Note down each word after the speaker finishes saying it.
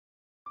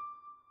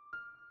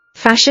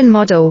Fashion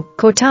model,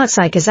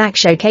 tarzi kazak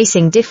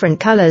showcasing different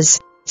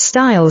colors,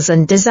 styles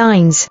and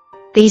designs.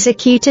 These are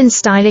cute and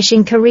stylish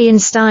in Korean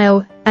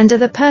style, and are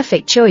the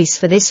perfect choice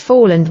for this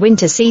fall and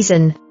winter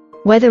season.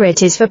 Whether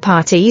it is for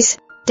parties,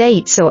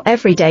 dates or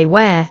everyday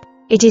wear,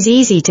 it is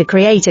easy to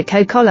create a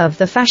co-collar of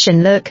the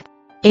fashion look.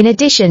 In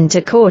addition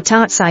to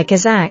tarzi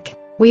kazak,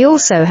 we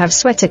also have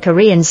sweter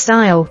Korean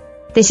style.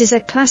 This is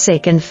a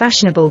classic and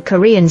fashionable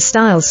Korean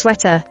style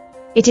sweater.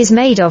 It is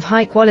made of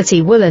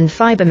high-quality woolen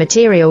fiber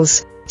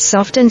materials,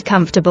 soft and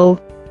comfortable.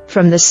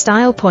 From the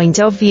style point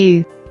of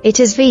view, it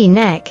has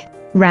V-neck,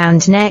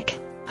 round neck,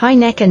 high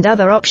neck and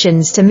other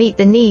options to meet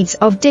the needs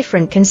of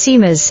different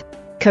consumers.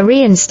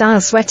 Korean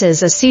style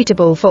sweaters are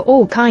suitable for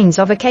all kinds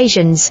of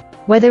occasions,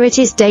 whether it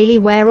is daily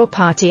wear or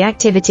party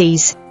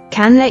activities,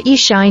 can let you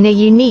shine a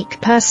unique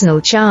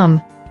personal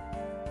charm.